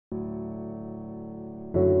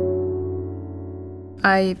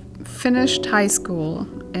I finished high school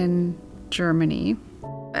in Germany.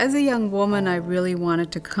 As a young woman, I really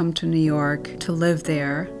wanted to come to New York to live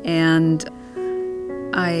there, and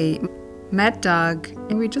I met Doug,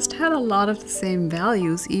 and we just had a lot of the same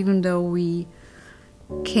values, even though we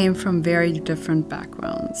came from very different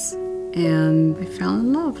backgrounds, and I fell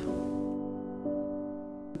in love.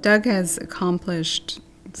 Doug has accomplished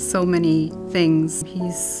so many things.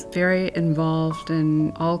 He's very involved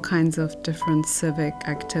in all kinds of different civic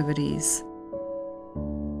activities.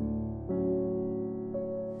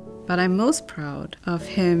 But I'm most proud of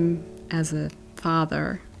him as a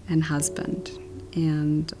father and husband,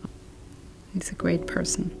 and he's a great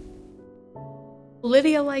person.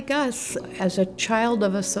 Lydia, like us, as a child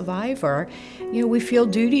of a survivor, we feel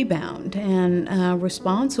duty-bound and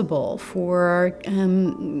responsible for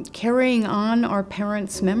carrying on our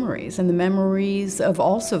parents' memories and the memories of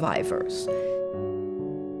all survivors.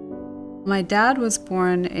 My dad was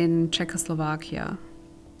born in Czechoslovakia.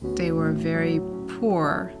 They were very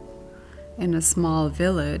poor in a small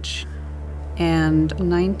village. And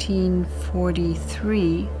in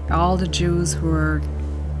 1943, all the Jews were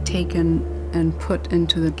taken and put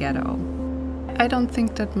into the ghetto. I don't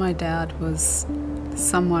think that my dad was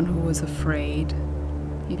someone who was afraid,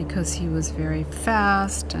 because he was very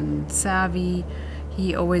fast and savvy.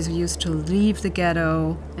 He always used to leave the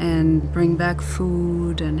ghetto and bring back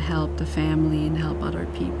food and help the family and help other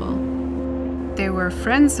people. There were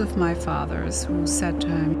friends of my father's who said to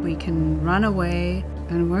him, "We can run away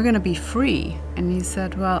and we're going to be free." And he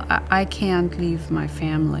said, "Well, I can't leave my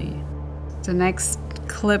family." The next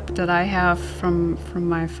clip that I have from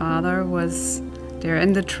my father was they're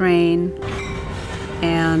in the train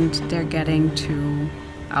and they're getting to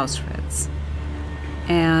Auschwitz.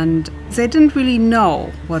 And they didn't really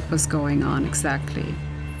know what was going on exactly.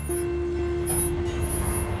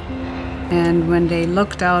 And when they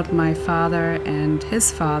looked out, my father and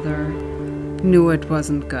his father knew it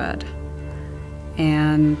wasn't good.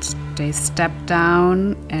 And they stepped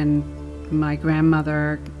down, and my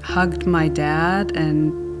grandmother hugged my dad,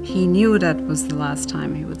 and he knew that was the last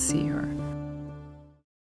time he would see her.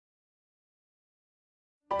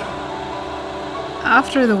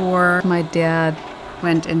 After the war, my dad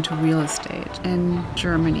went into real estate in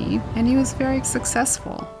Germany, and he was very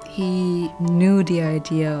successful. He knew the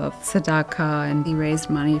idea of tzedakah, and he raised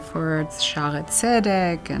money for Shaare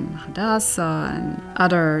Tzedek and Hadassah and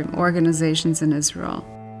other organizations in Israel.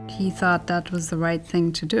 He thought that was the right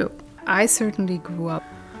thing to do. I certainly grew up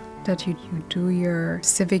that you do your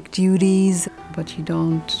civic duties, but you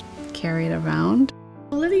don't carry it around.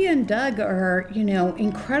 Lydia and Doug are,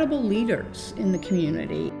 incredible leaders in the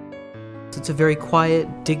community. It's a very quiet,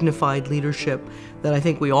 dignified leadership that I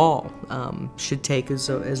think we all should take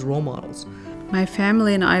as role models. My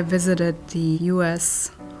family and I visited the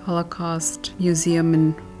U.S. Holocaust Museum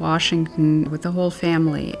in Washington with the whole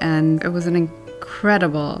family, and it was an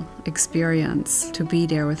incredible experience to be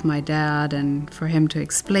there with my dad and for him to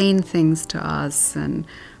explain things to us and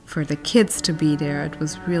for the kids to be there. It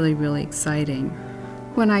was really, really exciting.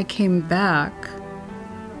 When I came back,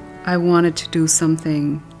 I wanted to do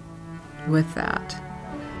something with that.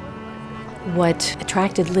 What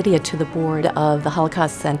attracted Lydia to the board of the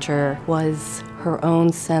Holocaust Center was her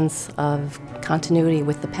own sense of continuity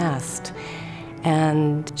with the past.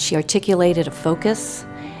 And she articulated a focus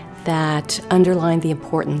that underlined the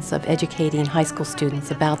importance of educating high school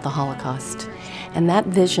students about the Holocaust. And that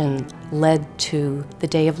vision led to the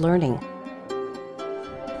Day of Learning.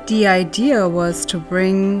 The idea was to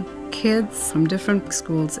bring kids from different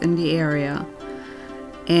schools in the area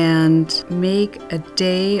and make a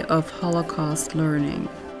day of Holocaust learning.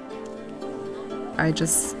 I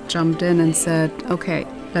just jumped in and said, okay,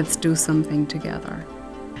 let's do something together.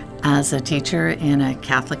 As a teacher in a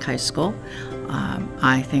Catholic high school,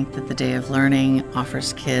 I think that the Day of Learning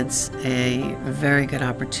offers kids a very good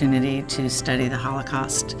opportunity to study the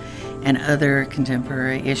Holocaust and other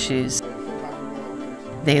contemporary issues.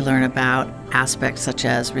 They learn about aspects such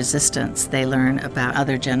as resistance. They learn about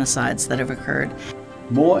other genocides that have occurred.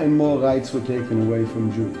 More and more rights were taken away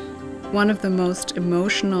from Jews. One of the most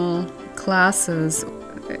emotional classes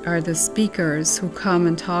are the speakers who come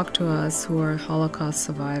and talk to us who are Holocaust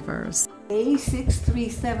survivors.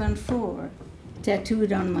 A6374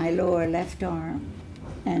 tattooed on my lower left arm,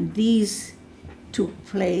 and these took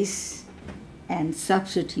place and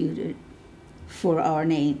substituted for our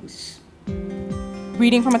names.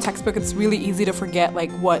 reading from a textbook, it's really easy to forget like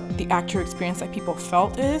what the actual experience that people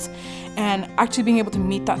felt is, and actually being able to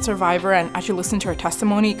meet that survivor and actually listen to her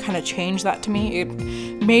testimony kind of changed that to me. It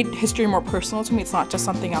made history more personal to me. It's not just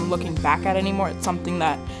something I'm looking back at anymore. It's something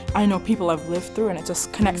that I know people have lived through, and it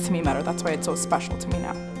just connects to me better. That's why it's so special to me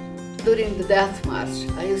now. During the death march,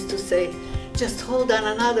 I used to say, just hold on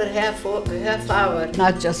another half hour.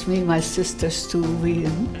 Not just me, my sisters too. We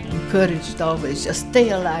encouraged always, just stay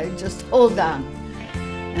alive, just hold on.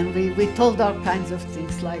 And we told all kinds of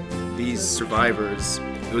things like... These survivors,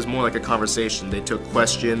 it was more like a conversation. They took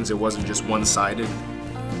questions, it wasn't just one-sided.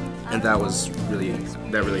 And that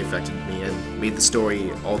really affected me and made the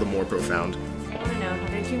story all the more profound. I want to know, how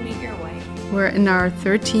did you meet your wife? We're in our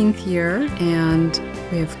 13th year and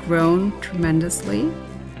we have grown tremendously.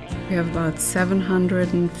 We have about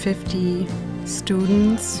 750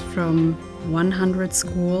 students from 100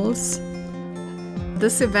 schools.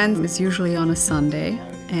 This event is usually on a Sunday,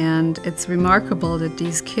 and it's remarkable that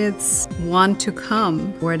these kids want to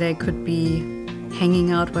come where they could be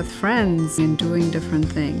hanging out with friends and doing different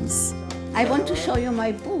things. I want to show you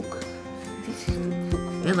my book.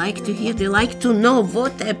 They like to hear, they like to know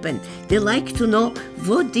what happened. They like to know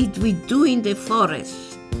what did we do in the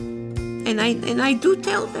forest. And I do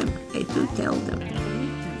tell them,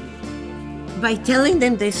 By telling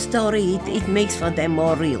them the story, it makes for them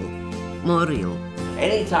more real.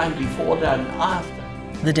 Anytime before that and after.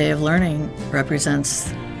 The Day of Learning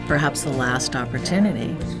represents perhaps the last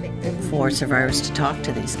opportunity for survivors to talk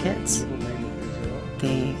to these kids.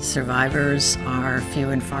 The survivors are few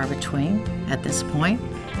and far between at this point,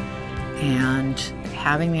 and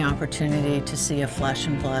having the opportunity to see a flesh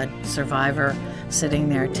and blood survivor sitting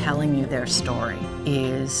there telling you their story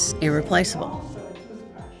is irreplaceable.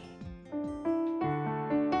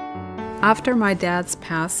 After my dad's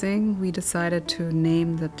passing, we decided to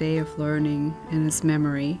name the Day of Learning in his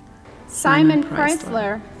memory. Simon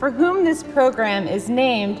Preisler, for whom this program is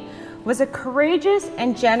named, was a courageous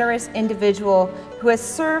and generous individual who has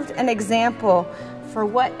served an example for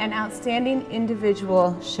what an outstanding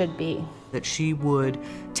individual should be. That she would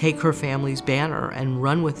take her family's banner and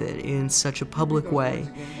run with it in such a public way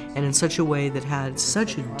and in such a way that had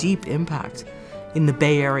such a deep impact in the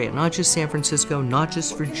Bay Area, not just San Francisco, not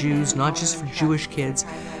just for Jews, not just for Jewish kids,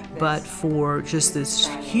 but for just this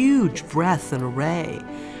huge breadth and array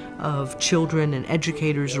of children and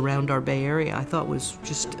educators around our Bay Area. I thought was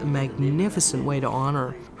just a magnificent way to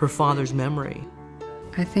honor her father's memory.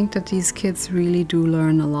 I think that these kids really do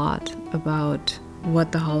learn a lot about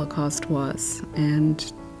what the Holocaust was,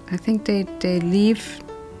 and I think they leave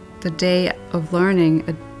the Day of Learning,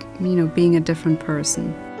 being a different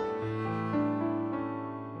person.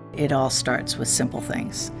 It all starts with simple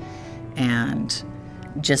things, and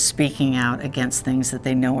just speaking out against things that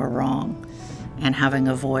they know are wrong, and having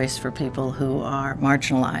a voice for people who are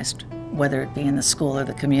marginalized, whether it be in the school or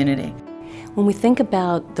the community. When we think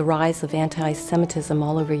about the rise of anti-Semitism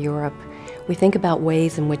all over Europe, we think about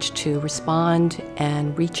ways in which to respond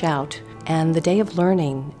and reach out, and the Day of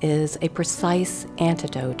Learning is a precise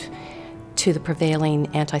antidote to the prevailing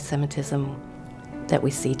anti-Semitism that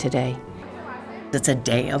we see today. It's a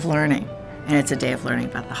day of learning, and it's a day of learning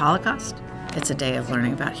about the Holocaust. It's a day of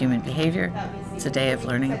learning about human behavior. It's a day of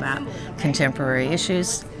learning about contemporary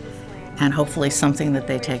issues, and hopefully something that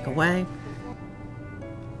they take away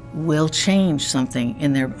will change something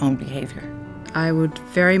in their own behavior. I would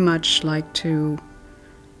very much like to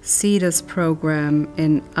see this program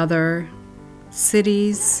in other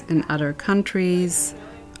cities, in other countries,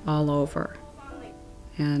 all over.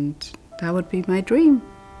 And that would be my dream.